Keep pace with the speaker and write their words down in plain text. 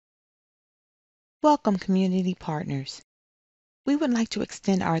Welcome, community partners. We would like to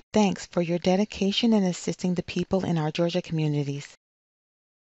extend our thanks for your dedication in assisting the people in our Georgia communities.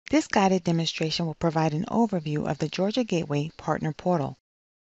 This guided demonstration will provide an overview of the Georgia Gateway Partner Portal.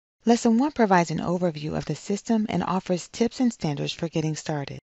 Lesson 1 provides an overview of the system and offers tips and standards for getting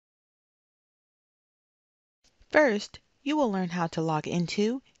started. First, you will learn how to log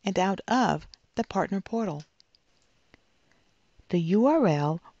into and out of the Partner Portal. The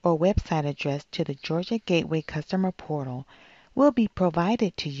URL or website address to the Georgia Gateway Customer Portal will be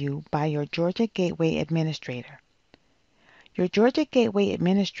provided to you by your Georgia Gateway Administrator. Your Georgia Gateway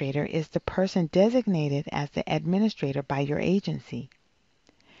Administrator is the person designated as the administrator by your agency.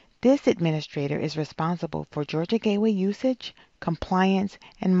 This administrator is responsible for Georgia Gateway usage, compliance,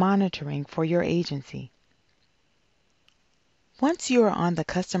 and monitoring for your agency. Once you are on the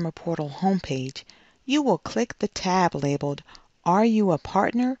Customer Portal homepage, you will click the tab labeled "Are you a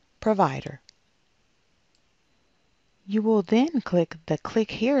Partner Provider?" You will then click the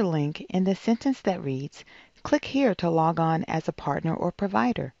Click Here link in the sentence that reads, "Click here to log on as a partner or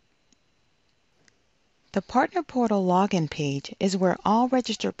provider." The Partner Portal login page is where all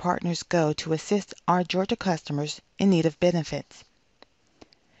registered partners go to assist our Georgia customers in need of benefits.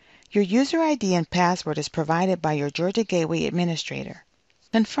 Your user ID and password is provided by your Georgia Gateway Administrator.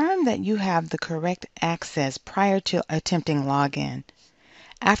 Confirm that you have the correct access prior to attempting login.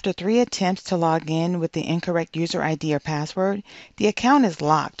 After 3 attempts to log in with the incorrect user ID or password, the account is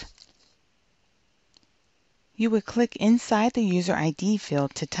locked. You would click inside the user ID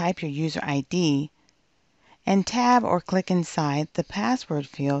field to type your user ID and tab or click inside the password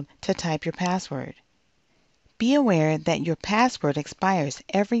field to type your password. Be aware that your password expires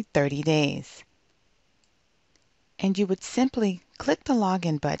every 30 days. And you would simply click the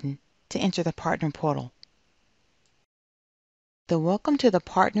Login button to enter the Partner Portal. The Welcome to the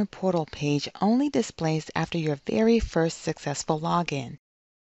Partner Portal page only displays after your very first successful login.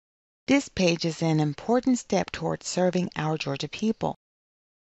 This page is an important step towards serving our Georgia people.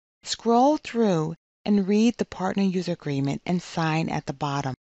 Scroll through and read the Partner User Agreement and sign at the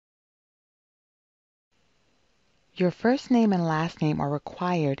bottom. Your first name and last name are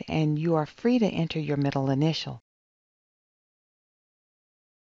required, and you are free to enter your middle initial.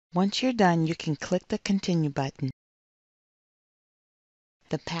 Once you're done, you can click the Continue button.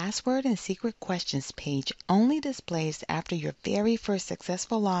 The Password and Secret Questions page only displays after your very first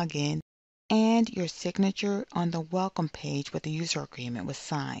successful login and your signature on the Welcome page with the user agreement was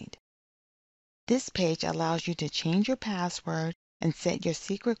signed. This page allows you to change your password and set your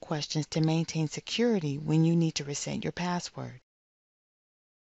secret questions to maintain security when you need to reset your password.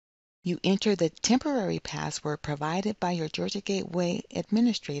 You enter the temporary password provided by your Georgia Gateway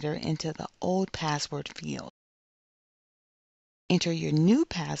Administrator into the Old Password field. Enter your new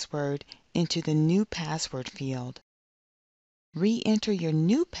password into the New Password field. Re-enter your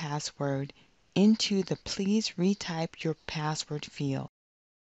new password into the Please Retype Your Password field.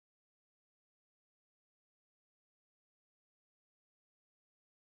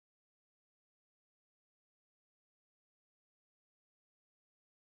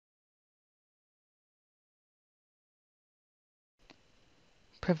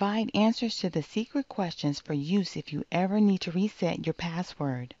 Provide answers to the secret questions for use if you ever need to reset your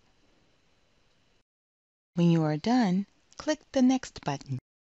password. When you are done, click the Next button.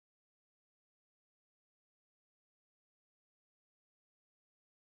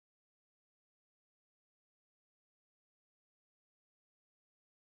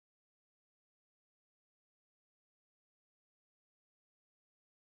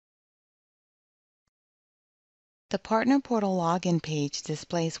 The Partner Portal login page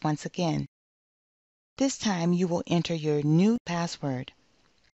displays once again. This time you will enter your new password.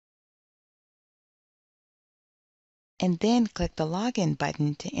 And then click the Login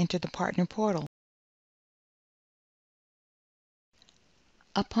button to enter the Partner Portal.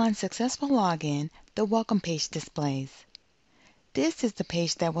 Upon successful login, the Welcome page displays. This is the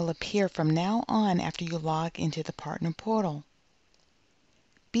page that will appear from now on after you log into the Partner Portal.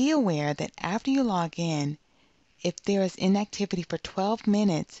 Be aware that after you log in, if there is inactivity for 12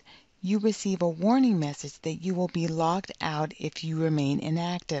 minutes, you receive a warning message that you will be logged out if you remain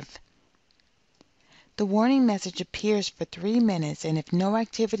inactive. The warning message appears for 3 minutes, and if no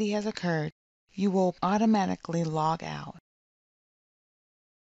activity has occurred, you will automatically log out.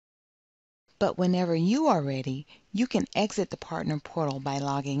 But whenever you are ready, you can exit the Partner Portal by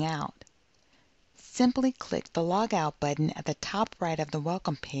logging out. Simply click the Logout button at the top right of the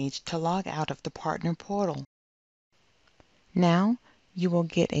Welcome page to log out of the Partner Portal. Now, you will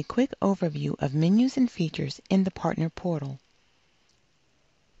get a quick overview of menus and features in the Partner Portal.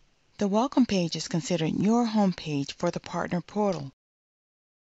 The welcome page is considered your home page for the partner portal.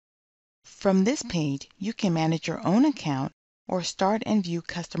 From this page, you can manage your own account or start and view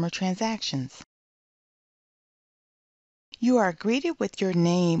customer transactions. You are greeted with your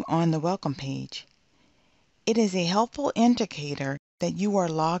name on the welcome page. It is a helpful indicator that you are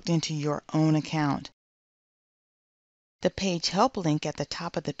logged into your own account. The Page Help link at the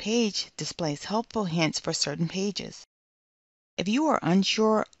top of the page displays helpful hints for certain pages. If you are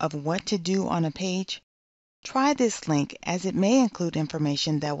unsure of what to do on a page, try this link as it may include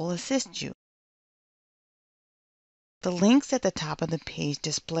information that will assist you. The links at the top of the page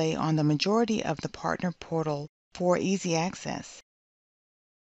display on the majority of the partner portal for easy access.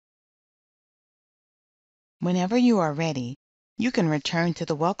 Whenever you are ready, you can return to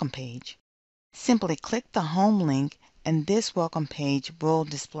the welcome page. Simply click the home link and this welcome page will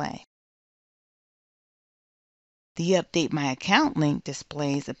display. The Update My Account link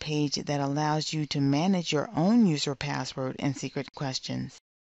displays a page that allows you to manage your own user password and secret questions.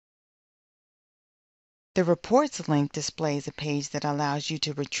 The Reports link displays a page that allows you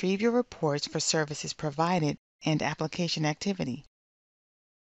to retrieve your reports for services provided and application activity.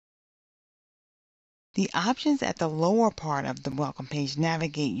 The options at the lower part of the welcome page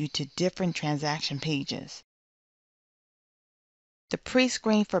navigate you to different transaction pages. The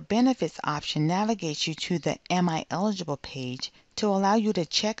Pre-Screen for Benefits option navigates you to the Am I Eligible page to allow you to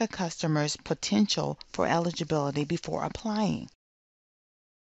check a customer's potential for eligibility before applying.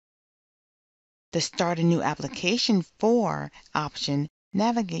 The Start a New Application For option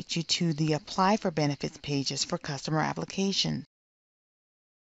navigates you to the Apply for Benefits pages for customer applications.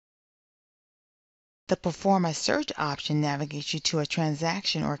 The Perform a Search option navigates you to a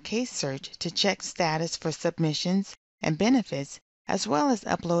transaction or case search to check status for submissions and benefits, as well as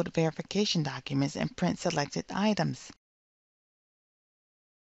upload verification documents and print selected items.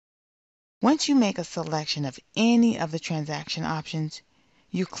 Once you make a selection of any of the transaction options,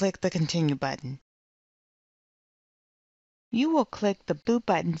 you click the Continue button. You will click the blue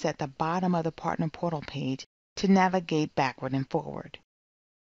buttons at the bottom of the Partner Portal page to navigate backward and forward.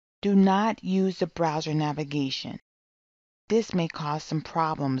 Do not use the browser navigation. This may cause some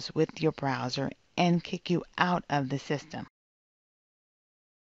problems with your browser and kick you out of the system.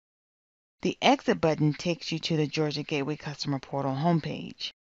 The Exit button takes you to the Georgia Gateway Customer Portal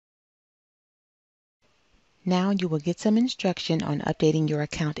homepage. Now you will get some instruction on updating your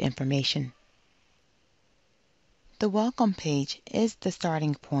account information. The Welcome page is the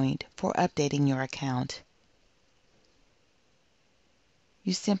starting point for updating your account.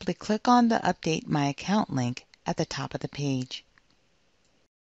 You simply click on the Update My Account link at the top of the page.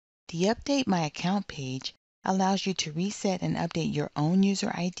 The Update My Account page allows you to reset and update your own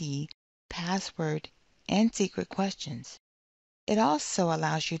user ID, password, and secret questions. It also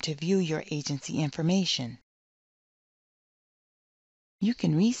allows you to view your agency information. You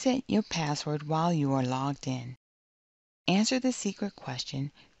can reset your password while you are logged in. Answer the secret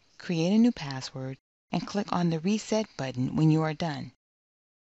question, create a new password, and click on the Reset button when you are done.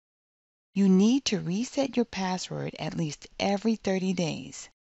 You need to reset your password at least every 30 days,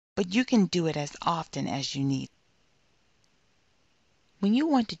 but you can do it as often as you need. When you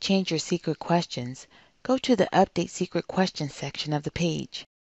want to change your secret questions, go to the Update Secret Questions section of the page.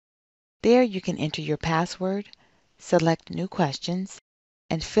 There you can enter your password, select new questions,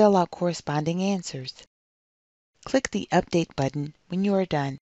 and fill out corresponding answers. Click the Update button when you are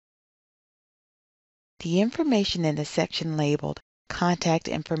done. The information in the section labeled Contact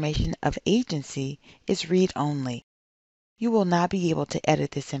Information of Agency is read-only. You will not be able to edit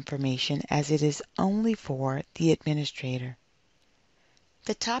this information as it is only for the administrator.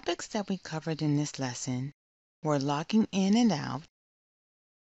 The topics that we covered in this lesson were logging in and out,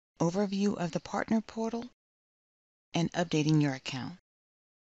 overview of the Partner Portal, and updating your account.